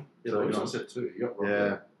 for Tommy. Yeah, So but good I on said 2. You got robbed Yeah,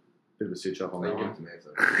 there. bit of a stitch up on They that give one. it to me,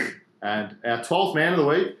 so... And our 12th man of the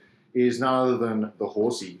week is none other than the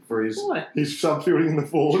horsey for his What? subfielding in the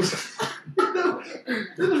fours. I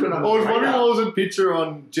was wondering why was a picture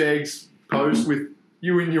on Jag's post with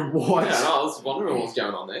you in your Yeah, whites. no, I was wondering what was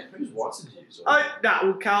going on there. Whose whites did you use? Oh no!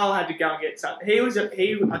 Well, Carl had to go and get some. I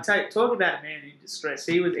tell you, talk about a man in distress.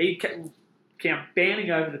 He kept bounding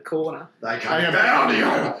over the corner. They Hang came on. down.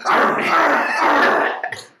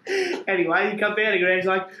 Anyway, he come bounding around. He's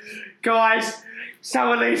like, guys,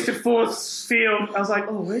 someone needs to force field. I was like,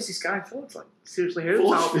 oh, where's this going for? It's like, seriously, who?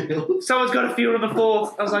 Force field. Someone's got a field on the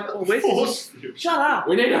fourth. I was like, oh, where's Force this? Shut up.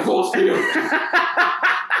 We need a force field.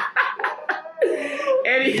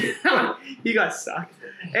 You guys suck.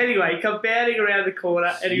 Anyway, he come bounding around the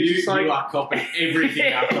corner and he was just like, You are copping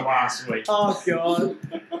everything after last week. oh, God.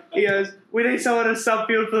 He goes, we need someone to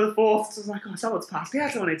subfield for the fourth. So I was like, oh, someone's passed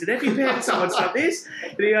out. Someone needs an EpiPen. Someone's done this.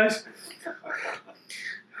 And he goes,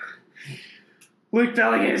 Luke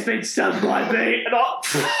Bellingham's been subbed by me. And I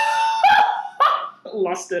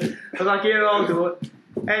lost it. I was like, yeah, I'll do it.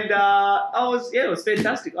 And it was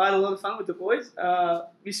fantastic. I had a lot of fun with the boys.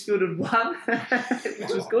 Misfielded 1, which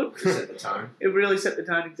was good. Set the tone. It really set the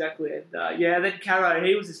tone exactly. And then Caro,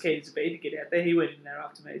 he was as keen as a bee to get out there. He went in there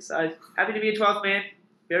after me. So happy to be a 12th man.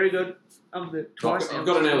 Very good. I'm the twice. I've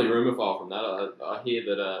got an early rumour file from that. I hear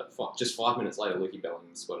that just 5 minutes later, Lukey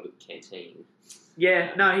Bellingham spotted at the canteen.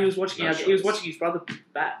 Yeah, no, he was watching. No He was shots. watching his brother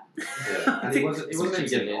bat. Yeah. And he wasn't even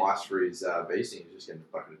getting Yeah. ice for his bee sting, he was just getting a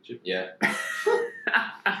bucket of chips. Yeah.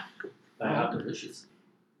 They are delicious.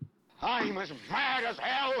 I'm as mad as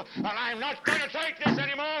hell, and I'm not going to take this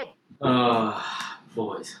anymore.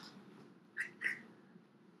 Boys.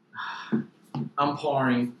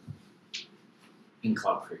 Umpiring in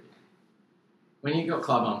club cricket. When you've got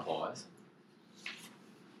club umpires,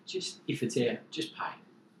 just if it's out, just pay.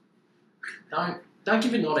 Don't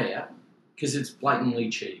give it not out because it's blatantly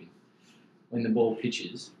cheating. When the ball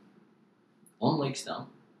pitches on leg stump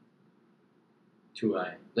to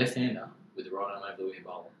a left-hander with the right arm over the wicket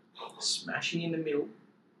bowler, smashing in the middle,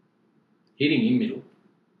 hitting in middle,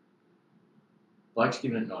 bloke's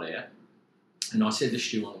giving it not out. And I said to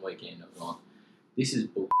Stu on the weekend, I'm going, this is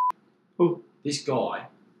bull. Who? This guy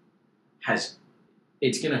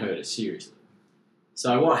it's going to hurt us seriously.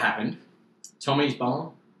 So what happened? Tommy's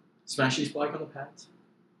bowling, smashes bloke on the pads.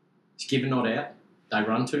 He's given not out. They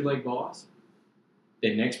run 2-leg byes.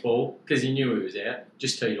 Then next ball, because he knew he was out,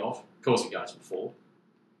 just teed off. Of course, it goes for 4.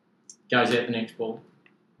 Goes out the next ball.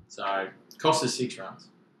 So, cost us 6 runs.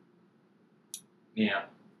 Now,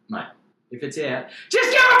 mate, if it's out,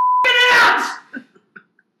 just go out!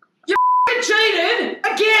 You cheated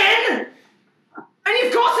again! And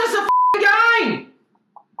you've cost us a game!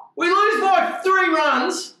 We lose by 3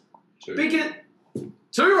 runs. Two. Bickett,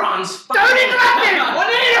 2 runs. Don't interrupt him! I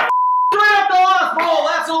need a 3 up the last ball.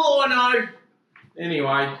 That's all I know.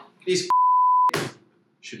 Anyway, this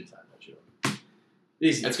shouldn't say that, should I?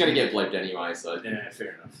 This It's going to get bleeped anyway, so. yeah,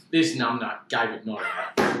 fair enough. This numbnut gave it not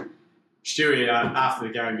out. Stewie after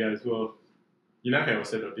the game goes, well, you know how I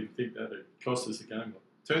said I didn't think that it cost us a game.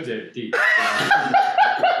 Turns out it did.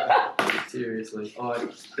 Seriously,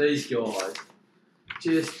 these guys,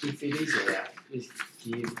 just if it is out, just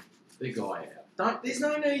give the guy out. There's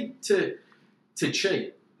no need to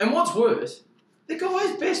cheat. And what's worse, the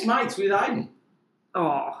guy's best mates with Aiden.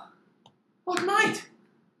 Oh. Like, mate,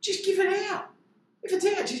 just give it out. If it's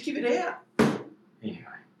out, just give it out. Anyway,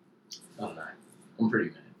 I don't know. I'm pretty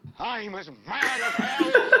mad. I'm as mad as hell,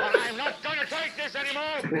 and I'm not going to take this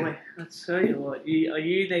anymore. Boy, I tell you what, you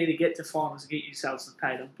need to get to finals and get yourselves some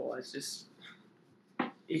paid umpires. Just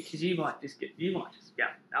because you might just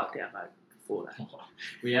meltdown mode before that.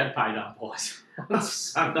 We had paid umpires on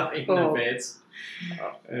Sunday in the beds.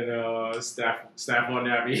 And Staff wasn't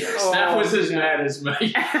happy. Staff was as mad as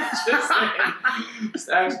me. Just then.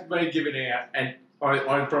 Staff's been given out, and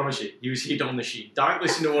I promise you, he was hit on the shin. Don't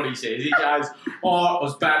listen to what he says. He goes, I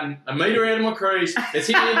was batting a metre out of my crease. It's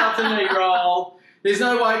hit me above the knee roll. There's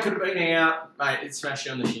no way it could have been out. Mate, it smashed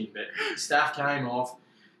you on the shin. But Staff came off,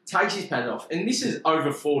 takes his pad off. And this is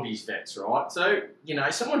over 40s vets, right? So,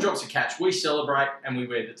 someone drops a catch, we celebrate and we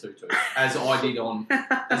wear the tutu, as I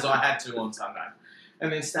had to on Sunday.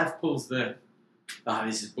 And then Staff pulls this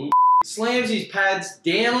is bullshit. Slams his pads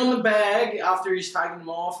down on the bag after he's taken them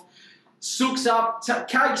off. Sooks up,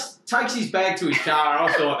 takes his bag to his car.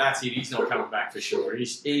 I thought, that's it, he's not coming back for sure.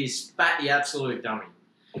 He's spat the absolute dummy.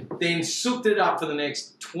 Then sooked it up for the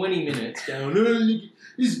next 20 minutes, going, this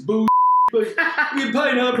is bullshit. But we're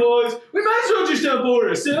paying our boys. We may as well just outboard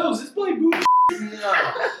ourselves. It's plain bullshit. No.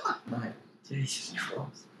 Mate, Jesus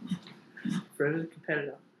Christ. Forever the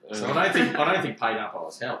competitor. So I don't think paid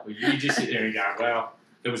umpires help. You just sit there and go, well,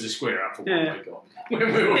 there was a square up for what we got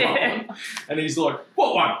when we were on. And he's like,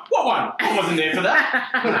 what one? I wasn't there for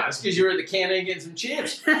that. No, it's because you were at the canteen getting some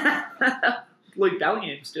chips. Luke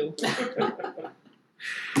Bellingham still.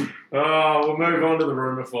 We'll move on to the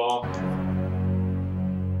rumour file.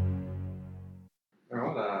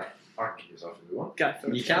 Alright, I can kick us off if you want. Go for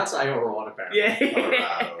it. You can't say all right, apparently. Yeah.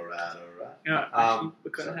 Alright.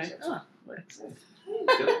 We're going to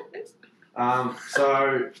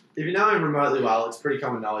So, if you know him remotely well, it's pretty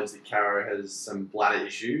common knowledge that Caro has some bladder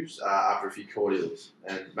issues after a few cordials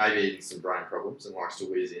and maybe even some brain problems and likes to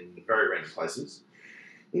whiz in very random places,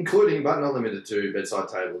 including but not limited to bedside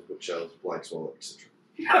tables, bookshelves, Blake's wallet, etc.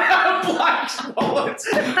 Blake's wallet!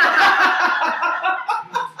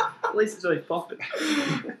 At least it's always popping.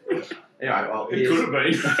 Anyway, well, It could have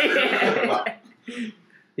been.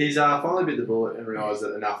 he's finally bit the bullet and realised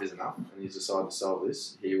that enough is enough, and he's decided to solve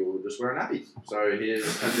this. He will just wear a nappy. So he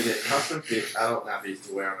has had to get custom fit adult nappies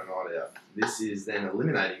to wear on a night out. This is then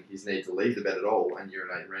eliminating his need to leave the bed at all and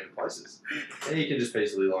urinate in random places. And he can just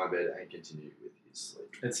peacefully lie in bed and continue with his sleep.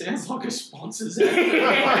 It sounds like a sponsor's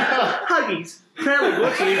Huggies. Proudly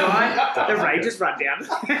brought to you by the Rangers Rundown.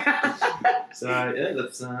 So yeah,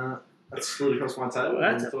 that's split across my table. Well,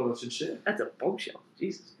 And I thought I should share. That's a bombshell.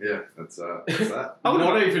 Jesus. Yeah, that's that.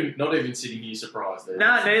 Not even sitting here surprised there.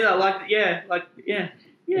 No, neither. Yeah.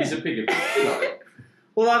 He's a pig.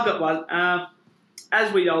 Well, I've got one.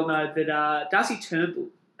 As we all know, that Darcy Turnbull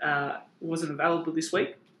wasn't available this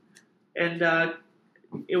week, and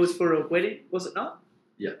it was for a wedding, was it not?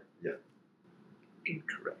 Yeah.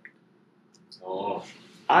 Incorrect. Oh.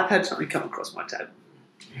 I've had something come across my table.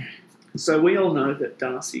 So we all know that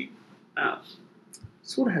Darcy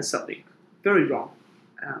sort of has something very wrong.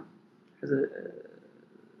 Has a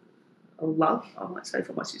love, I might say,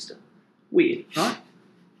 for my sister. Weird, right?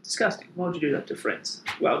 Disgusting. Why would you do that to friends?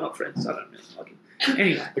 Well, not friends. I don't really like him.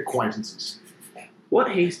 Anyway, Acquaintances.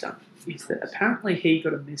 what he's done is that apparently he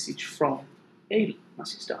got a message from Edie, my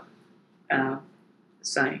sister,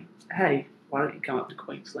 saying, "Hey, why don't you come up to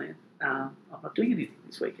Queensland? I'm not doing anything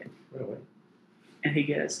this weekend." Really? And he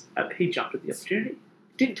goes, he jumped at the opportunity.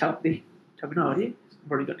 Didn't tell me no idea.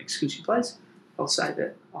 I've already got an exclusive place. I'll say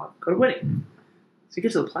that I've got a wedding. So he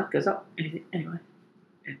gets to the plane, goes up, and anyway,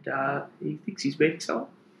 and he thinks he's meeting someone.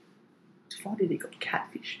 To find out he got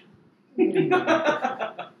catfished.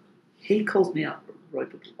 He calls me up,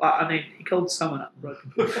 he called someone up,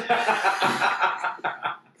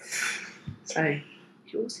 say,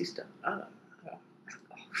 your sister.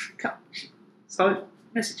 So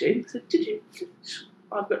message Edie, said,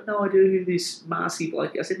 I've got no idea who this Marcy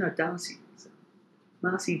bloke is. I said, no, Darcy. I said,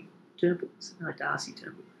 Marcy Turnbull. I said, no, Darcy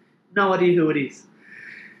Turnbull. No idea who it is.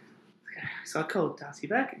 So I called Darcy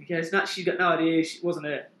back, and he goes, "No, she's got no idea. She wasn't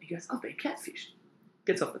her." He goes, "I've been catfished."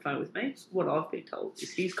 Gets off the phone with me. What I've been told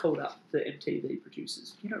is he's called up the MTV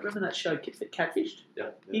producers. You don't remember that show, Catfished? Yeah.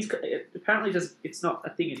 He's apparently it's not a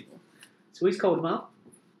thing anymore. So he's called him up,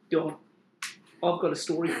 gone, "I've got a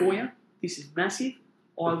story for you. This is massive.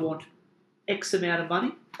 I want X amount of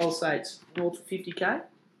money." I'll say it's north of 50k.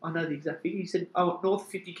 I know the exact figure. He said, "I want north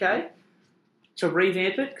of 50k to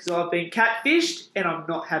revamp it because I've been catfished and I'm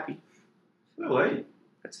not happy." Really?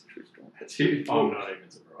 That's a true story. That's huge. I'm not even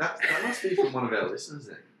surprised. That must be from one of our listeners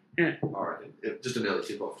then. Yeah. I reckon. Just an early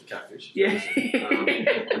tip off to Catfish. Yeah.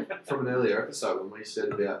 From an earlier episode when we said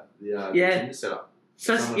about the Yeah. Tinder setup.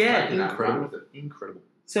 So Someone's yeah. taken that and run Incredible. with it. Incredible.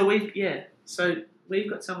 So we've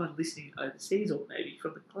got someone listening overseas or maybe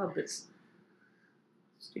from the club that's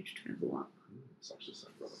Stitch Turnbull up. Such a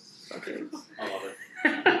suck, brother. Okay. I love it.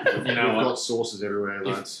 We've You know what? got sources everywhere,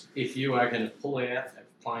 lads. If you are going to pull out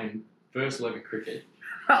of playing first level cricket,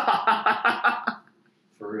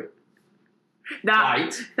 for real. Nah.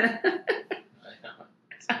 Wait.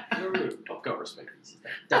 I've got respect for you.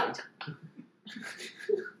 Don't.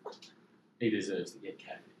 He deserves to get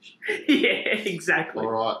catfish. Yeah, exactly.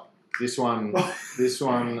 All right. This one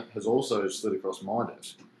has also slid across my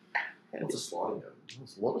desk. What's a sliding go?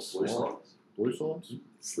 There's a lot of Blue slides. slides. Blue slides.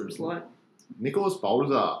 Slip slide. Nicholas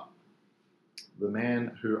Baldassar, the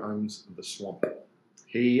man who owns the swamp.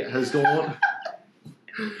 He has gone.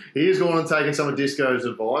 He has gone and taken some of Disco's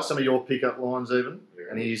advice, some of your pickup lines even,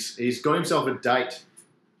 and he's got himself a date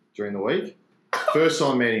during the week. First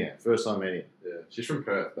time meeting her. Yeah, she's from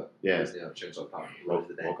Perth, but Yeah. lives in Chermside Park. Loves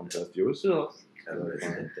the Welcome to Perth viewers. Oh,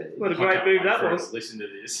 day. what a great move that I'll was. listen to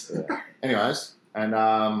this. Anyways, and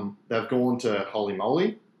they've gone to Holy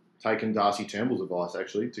Moly, taken Darcy Turnbull's advice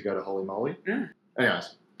actually to go to Holy Moly. Yeah.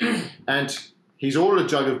 Anyways, and he's ordered a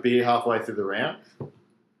jug of beer halfway through the round,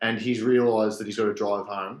 and he's realised that he's got to drive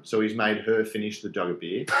home, so he's made her finish the jug of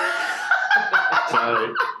beer.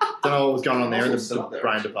 So don't know what was going on there in the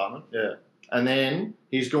brain department. Yeah, and then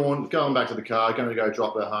he's going back to the car, going to go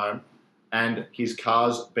drop her home, and his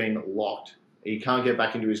car's been locked. He can't get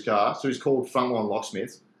back into his car, so he's called Frontline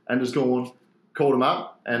Locksmith and just called him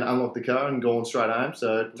up and unlocked the car and gone straight home.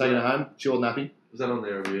 So taking her home, she wasn't happy. Was that on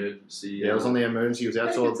their emergency? Yeah, it was on the emergency. He was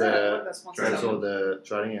outside That's the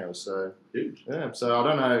trading hours. So Huge. yeah, so I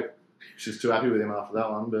don't know. She's too happy with him after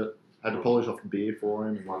that one, but had to polish off the beer for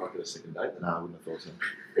him. Might not get a second date then. No, I wouldn't have thought so.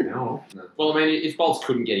 No. Well, I mean, if Bolts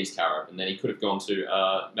couldn't get his car open, then he could have gone to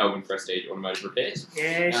Melbourne Prestige Automotive Repairs.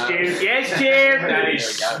 Yes, Uh, Jim. Yes, Jim. That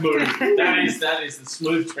is There we go. smooth. that is the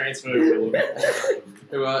smooth transfer we're looking for.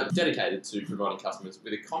 Who are dedicated to providing customers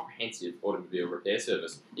with a comprehensive automobile repair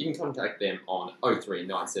service. You can contact them on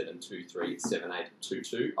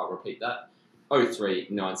 0397237822. I'll repeat that,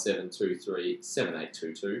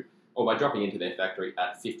 0397237822, or by dropping into their factory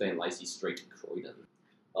at 15 Lacey Street, Croydon.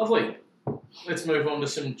 Lovely. Let's move on to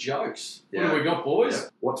some jokes. What Yeah. have we got, boys? Yeah.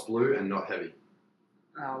 What's blue and not heavy?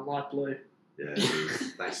 Oh, light blue. Yeah, it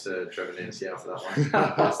is. Thanks to Trevor Nancy for that one.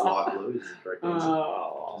 That's light blue is the correct answer.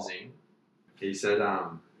 Oh. Zing. He said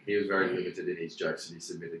he was very limited in his jokes that he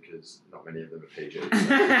submitted because not many of them are PG.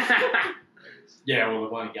 Yeah, well, the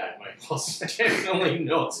one he gave me was definitely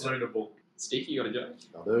not suitable. Steve, you got a joke?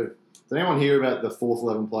 I do. Did anyone hear about the 4th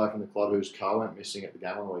 11 player from the club whose car went missing at the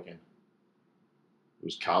game on the weekend? It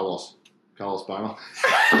was Carlos Boma.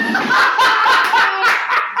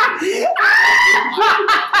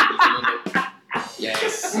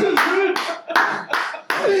 Yes.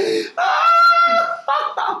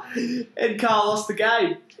 And Carl lost the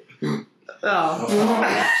game. Oh.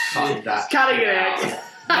 Cut that. Cutting it out.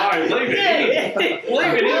 No, leave it in. Yeah.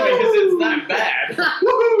 Leave it in because it's that bad. I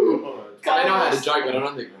know I had a joke, but I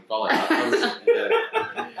don't think we can follow that.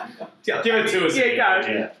 Give it to us. Yeah,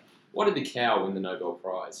 go. What did the cow win the Nobel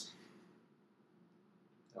Prize?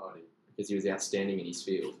 Because he was outstanding in his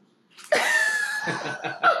field.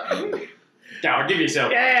 Go on, give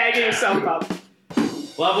yourself. Yeah, get yourself up.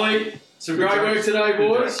 Lovely. Some Good great work jokes. today, Good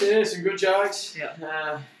boys. jokes. Yeah, some good jokes.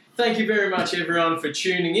 Yeah. Thank you very much, everyone, for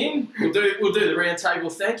tuning in. We'll do the round table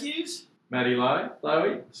thank yous. Matty Lowe,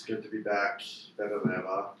 Lowy. It's good to be back. Better than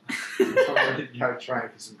ever. I'm ready to go train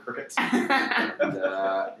for some cricket. And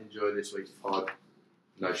enjoy this week's pod.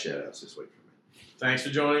 No shout outs this week from me. Thanks for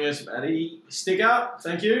joining us, Matty. Stick up.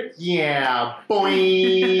 Thank you. Yeah, boy.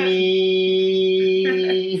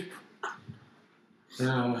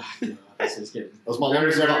 Oh, God, this is getting That was my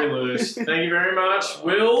very, longest very ever. loose. Thank you very much.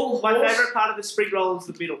 Will, My horse? favourite part of the spring roll is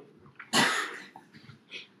the middle.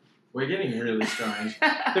 We're getting really strange.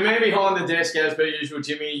 The man behind the desk, as per usual,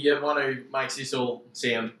 Jimmy, you're the one who makes this all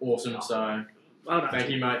sound awesome. So Well done. thank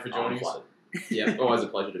you, mate, for joining us. Yeah, always a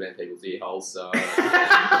pleasure to bend people's ear holes. So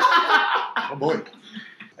Oh boy.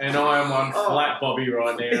 And I am on flat Bobby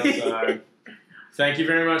right now, so thank you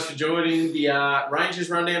very much for joining the Rangers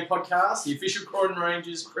Rundown podcast, the official Croydon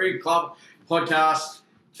Rangers Cricket Club podcast.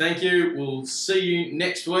 Thank you. We'll see you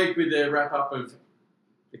next week with the wrap-up of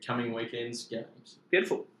the coming weekend's games.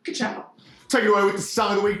 Beautiful. Good job. Take it away with the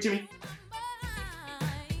song of the week, Jimmy.